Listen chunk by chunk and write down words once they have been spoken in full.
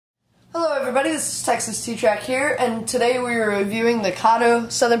everybody, this is Texas T-Trak here, and today we are reviewing the Kato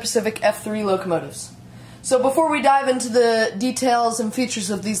Southern Pacific F3 locomotives. So before we dive into the details and features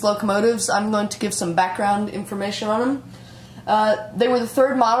of these locomotives, I'm going to give some background information on them. They were the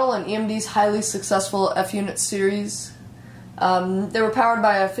third model in EMD's highly successful F-Unit series. They were powered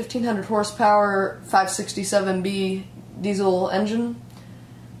by a 1500 horsepower 567B diesel engine.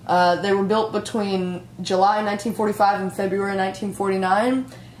 They were built between July 1945 and February 1949,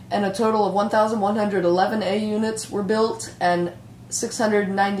 and a total of 1,111 A units were built and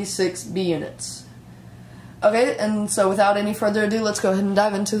 696 B units. Okay, and so without any further ado, let's go ahead and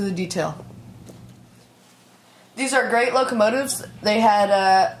dive into the detail. These are great locomotives. They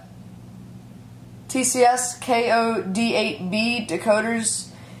had TCS KO-D8B decoders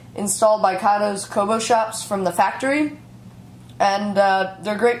installed by Kato's Kobo shops from the factory. And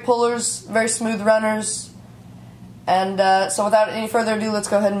they're great pullers, very smooth runners. And so without any further ado, let's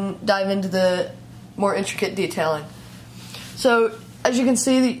go ahead and dive into the more intricate detailing. So as you can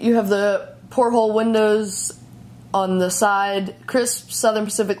see, you have the porthole windows on the side, crisp Southern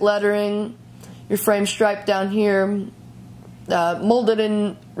Pacific lettering, your frame stripe down here, molded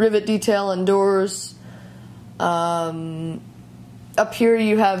in rivet detail and doors. Up here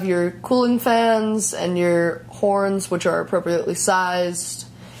you have your cooling fans and your horns, which are appropriately sized.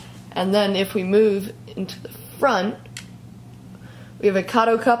 And then if we move into the front, we have a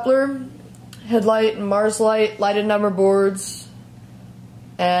Kato coupler, headlight and Mars light, lighted number boards,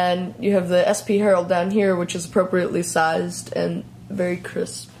 and you have the SP Herald down here, which is appropriately sized and very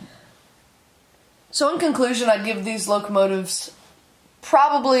crisp. So in conclusion, I'd give these locomotives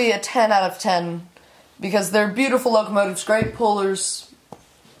probably a 10 out of 10. Because they're beautiful locomotives, great pullers,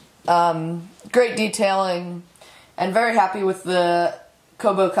 great detailing, and very happy with the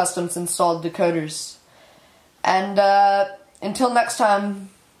Kobo Customs installed decoders. And until next time,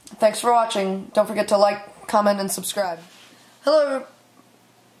 thanks for watching. Don't forget to like, comment, and subscribe. Hello.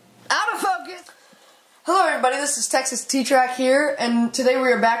 Out of focus! Hello everybody, this is Texas T-Trak here, and today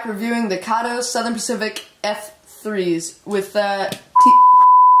we are back reviewing the Kato Southern Pacific F3s with